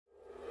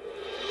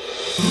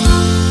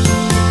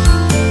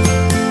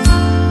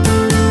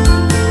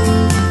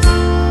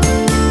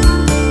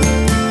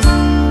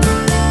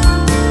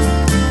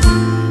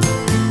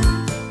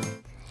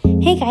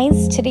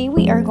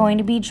we are going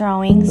to be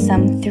drawing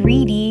some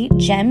 3D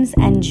gems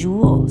and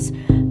jewels.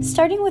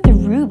 Starting with a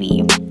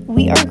ruby,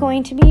 we are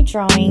going to be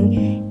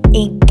drawing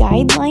a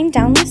guideline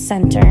down the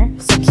center,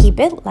 so keep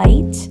it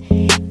light,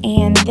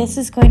 and this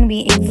is going to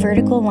be a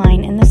vertical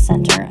line in the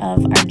center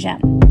of our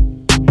gem.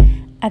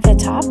 At the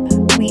top,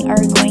 we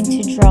are going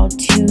to draw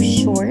two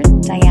short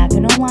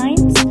diagonal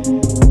lines,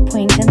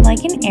 pointed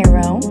like an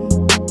arrow.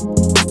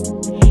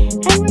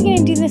 And we're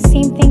going to do the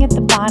same thing at the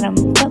bottom,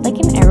 but like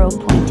an arrow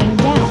pointing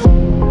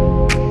down.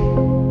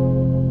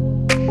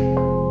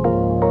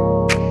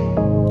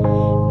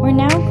 We're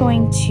now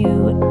going to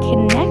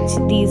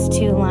connect these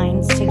two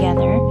lines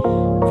together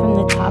from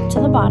the top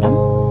to the bottom.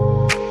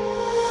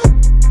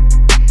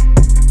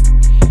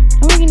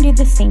 And we're going to do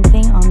the same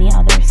thing on the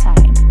other side.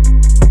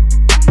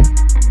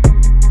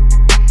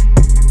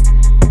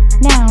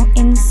 Now,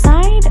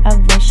 inside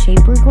of this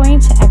shape, we're going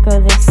to echo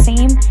the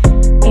same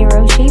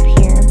arrow shape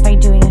here by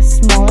doing a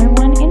smaller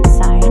one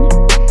inside,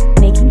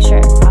 making sure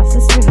it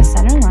crosses through the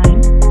center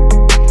line,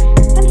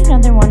 and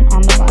another one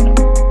on the bottom.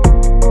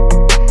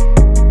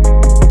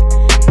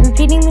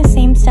 Repeating the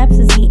same steps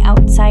as the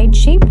outside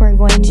shape, we're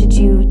going to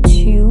do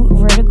two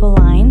vertical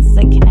lines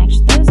that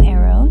connect those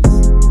arrows.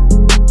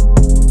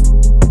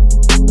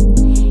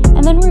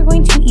 And then we're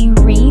going to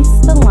erase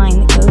the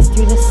line that goes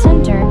through the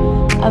center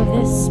of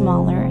this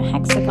smaller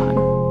hexagon.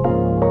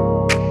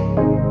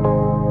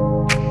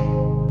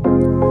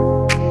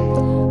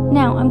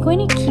 Now I'm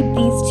going to keep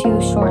these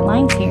two short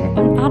lines here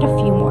and add a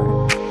few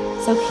more.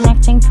 So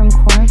connecting from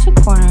corner to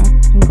corner,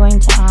 I'm going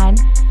to add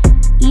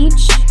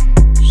each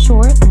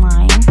short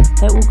line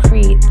that will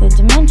create the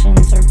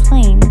dimensions or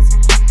planes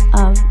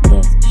of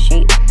this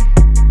shape.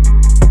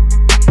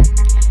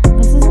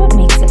 This is what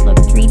makes it look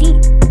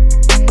 3D.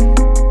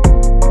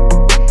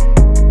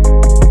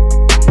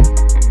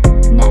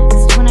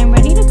 Next, when I'm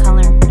ready to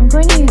color, I'm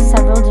going to use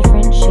several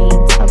different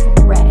shades of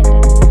red.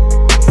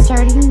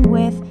 Starting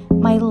with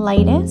my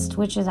lightest,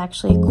 which is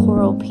actually a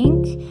coral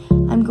pink,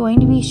 I'm going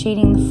to be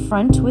shading the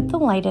front with the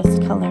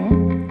lightest color,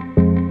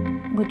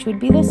 which would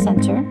be the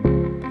center.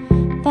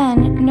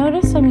 Then,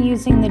 notice I'm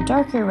using the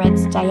darker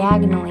reds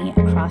diagonally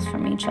across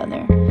from each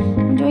other.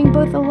 I'm doing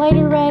both a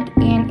lighter red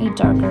and a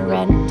darker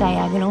red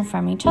diagonal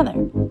from each other.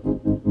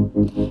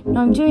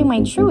 Now I'm doing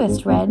my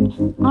truest red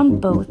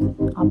on both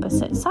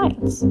opposite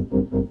sides.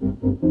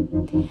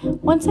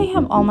 Once I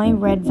have all my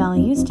red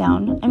values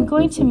down, I'm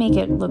going to make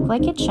it look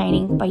like it's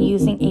shining by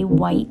using a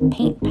white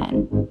paint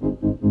pen.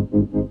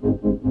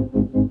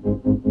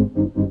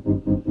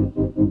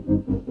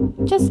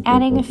 Just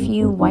adding a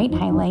few white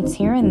highlights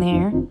here and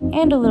there,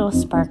 and a little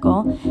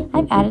sparkle,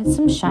 I've added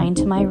some shine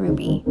to my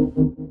ruby.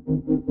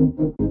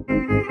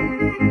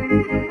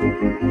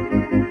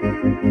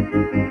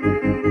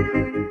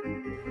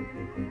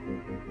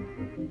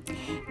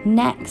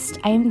 Next,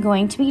 I am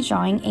going to be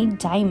drawing a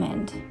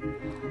diamond.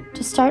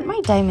 To start my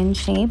diamond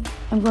shape,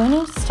 I'm going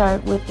to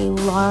start with a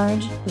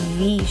large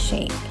V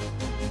shape.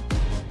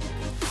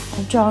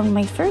 I've drawn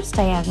my first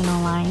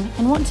diagonal line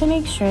and want to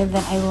make sure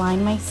that I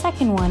line my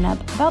second one up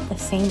about the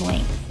same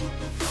length.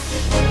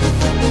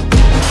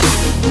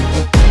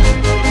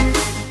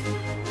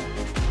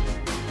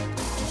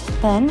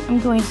 Then I'm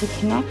going to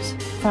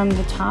connect from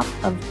the top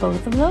of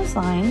both of those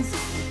lines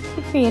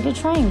to create a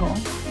triangle.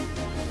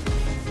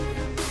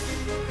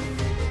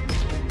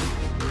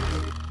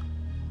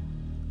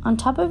 On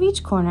top of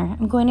each corner,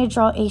 I'm going to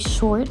draw a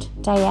short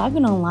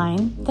diagonal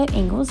line that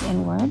angles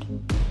inward.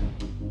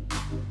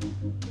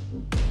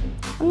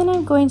 And then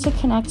I'm going to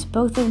connect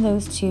both of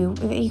those two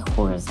with a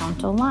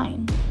horizontal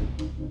line.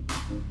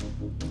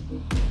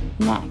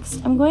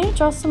 Next, I'm going to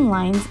draw some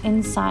lines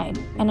inside,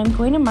 and I'm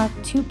going to mark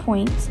 2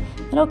 points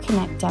that'll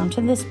connect down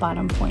to this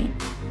bottom point.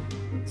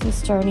 So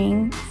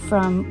starting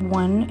from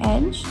one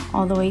edge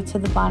all the way to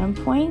the bottom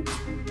point,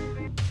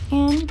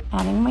 and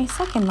adding my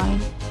second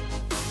line.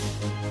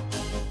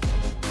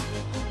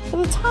 For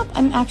the top,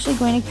 I'm actually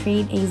going to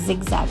create a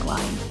zigzag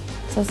line.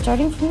 So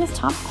starting from this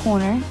top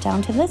corner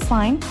down to this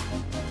line,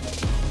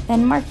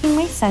 then marking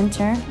my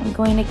center, I'm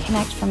going to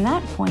connect from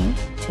that point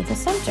to the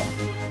center.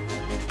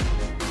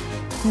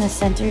 From the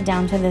center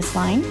down to this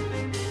line,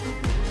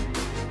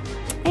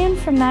 and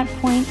from that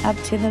point up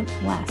to the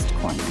last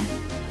corner.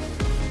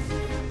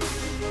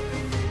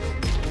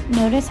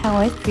 Notice how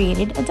I've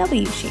created a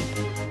W shape.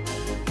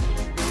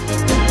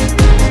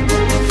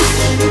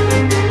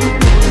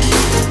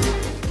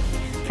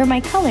 For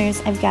my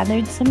colors, I've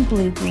gathered some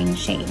blue-green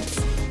shades.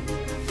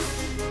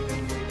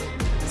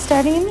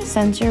 Starting in the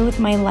center with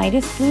my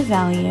lightest blue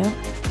value,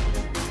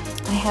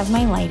 I have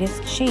my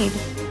lightest shade.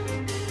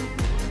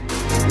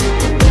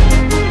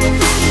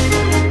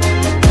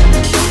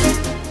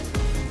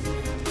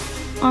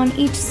 On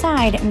each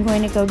side, I'm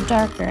going to go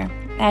darker,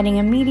 adding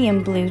a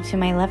medium blue to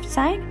my left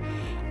side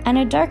and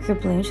a darker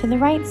blue to the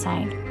right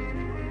side.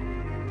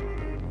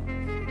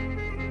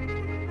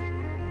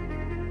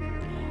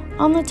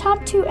 On the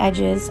top two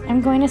edges,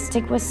 I'm going to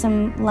stick with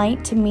some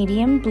light to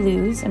medium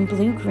blues and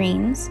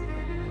blue-greens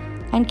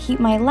and keep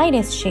my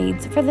lightest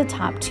shades for the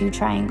top two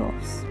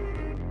triangles.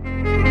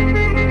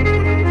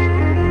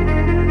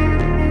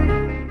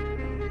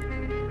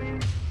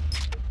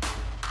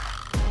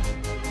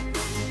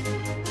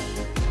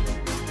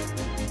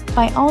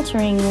 By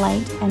altering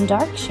light and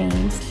dark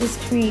shades, this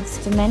creates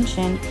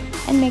dimension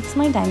and makes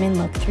my diamond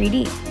look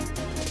 3D.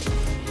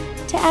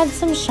 To add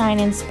some shine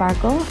and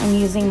sparkle, I'm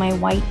using my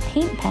white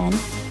paint pen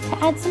to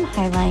add some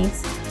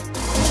highlights.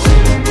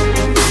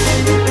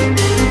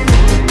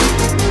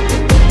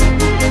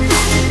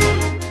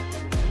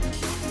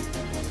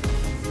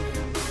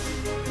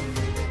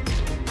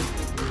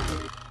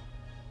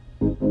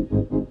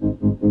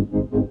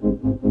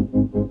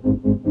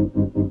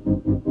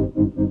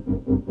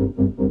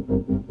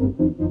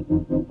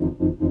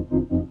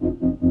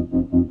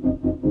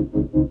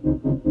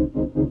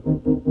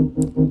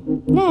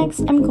 Next,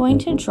 I'm going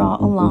to draw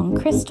a long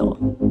crystal.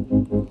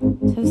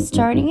 So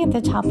starting at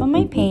the top of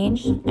my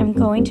page, I'm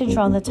going to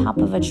draw the top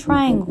of a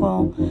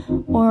triangle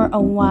or a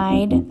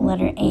wide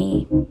letter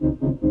A.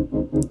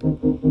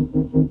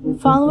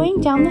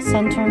 Following down the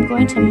center, I'm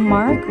going to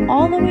mark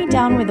all the way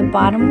down where the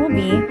bottom will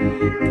be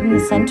from the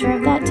center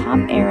of that top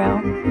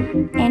arrow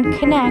and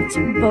connect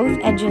both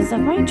edges of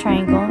my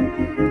triangle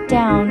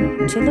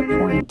down to the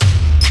point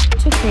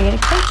to create a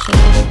kite shape.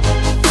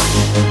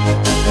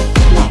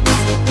 Next,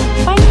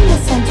 finding the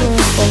center of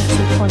those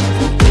two corners,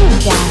 I can move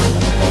down a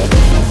little bit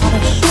and add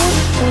a short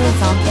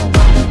horizontal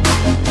line.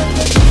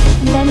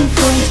 Then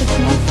going to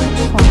connect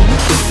each corner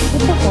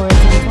with the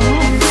horizontal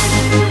line.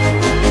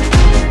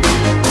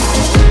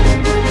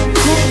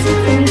 Next,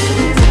 for each of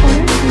these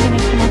corners, I'm going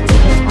to connect to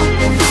the top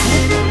corner.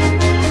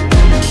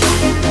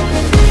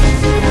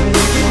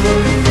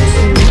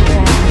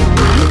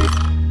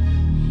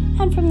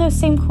 And from those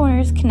same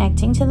corners,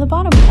 connecting to the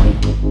bottom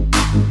point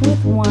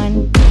with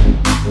 1,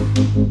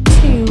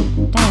 2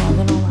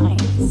 diagonal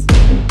lines.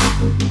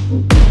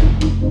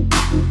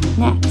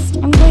 Next,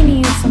 I'm going to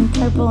use some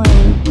purple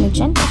and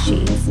magenta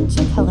shades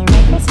to color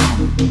my crystal.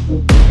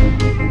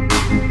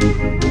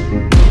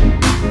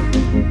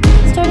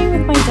 Starting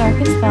with my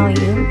darkest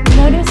value,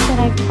 notice that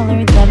I've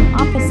colored them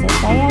opposite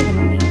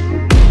diagonally.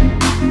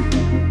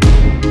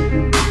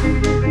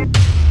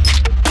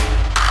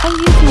 I'll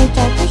use my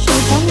darker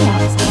shades on the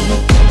outside,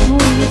 and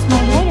will use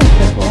my lighter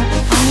purple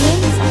on the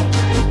inside.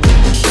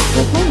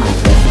 With my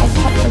marker, I've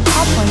kept the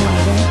top one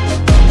lighter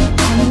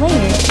and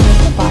layered to make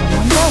the bottom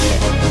one darker.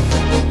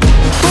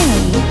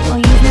 Finally, I'll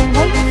use my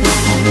white paint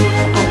pen to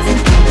add some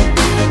color.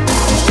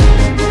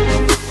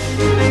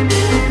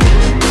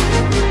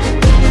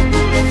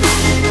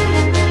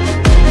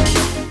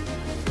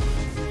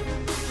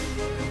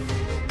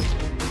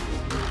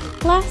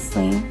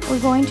 Lastly,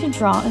 we're going to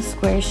draw a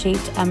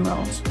square-shaped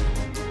emerald.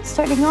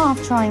 Starting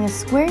off drawing a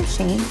square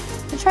shape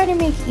to try to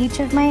make each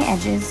of my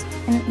edges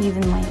an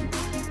even length.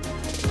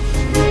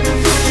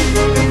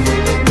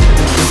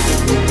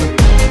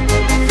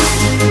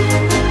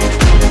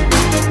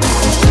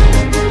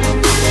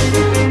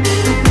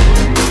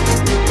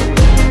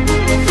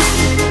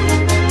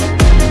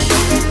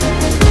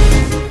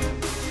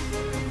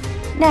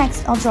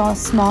 Next, I'll draw a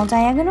small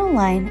diagonal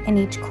line in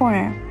each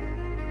corner.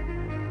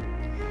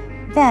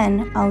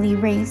 Then, I'll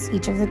erase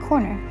each of the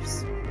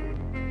corners.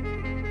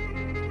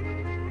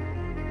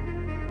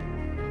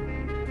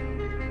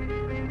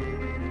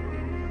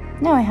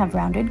 Now I have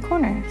rounded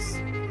corners.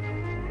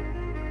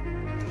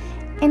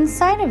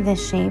 Inside of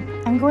this shape,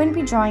 I'm going to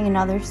be drawing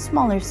another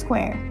smaller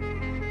square.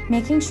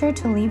 Making sure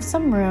to leave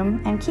some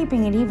room and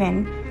keeping it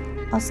even,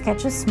 I'll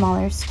sketch a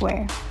smaller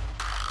square.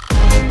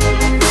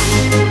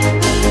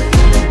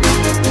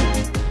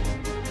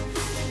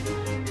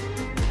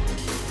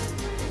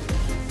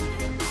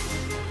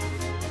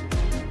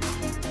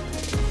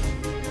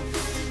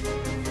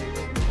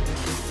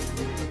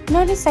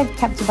 Notice I've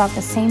kept about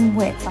the same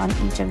width on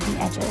each of the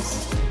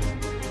edges.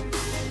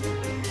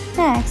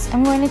 Next,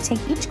 I'm going to take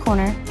each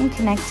corner and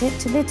connect it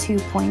to the 2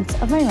 points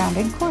of my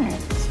rounded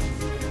corners.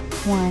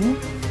 1,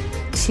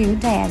 2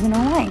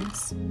 diagonal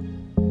lines.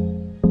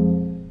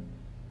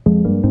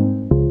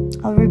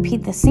 I'll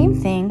repeat the same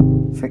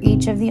thing for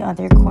each of the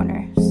other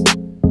corners.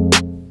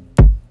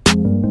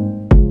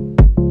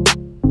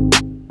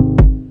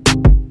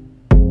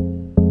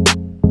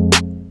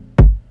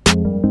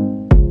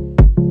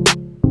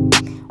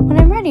 When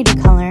I'm ready to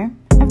color,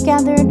 I've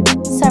gathered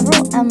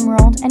several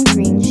emerald and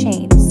green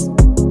shades.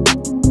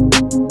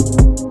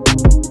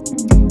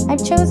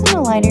 I've chosen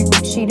a lighter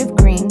shade of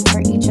green for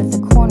each of the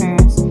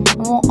corners and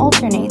will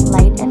alternate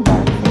light and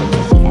dark for each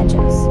of the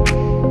edges.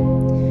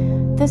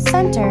 The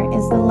center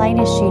is the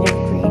lightest shade of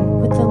green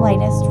with the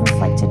lightest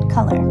reflected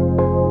color.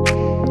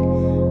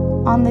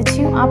 On the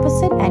 2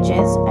 opposite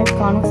edges, I've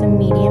gone with a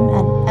medium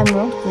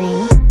emerald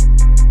green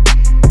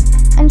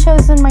and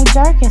chosen my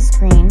darkest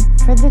green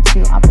for the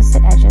 2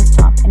 opposite edges,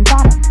 top and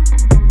bottom.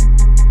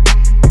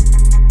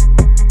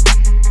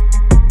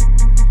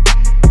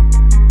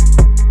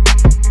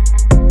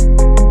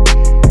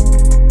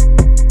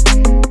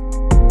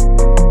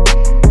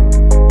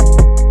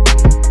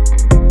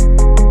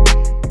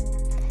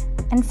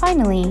 And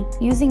finally,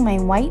 using my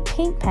white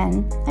paint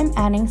pen, I'm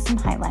adding some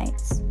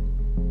highlights.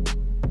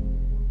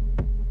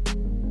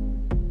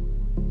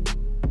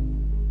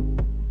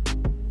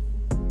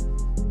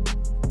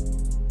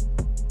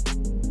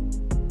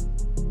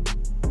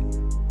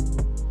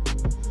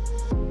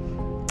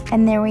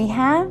 And there we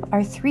have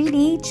our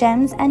 3D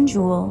gems and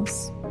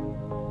jewels.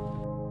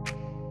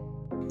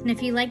 And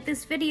if you like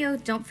this video,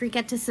 don't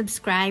forget to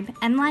subscribe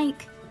and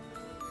like.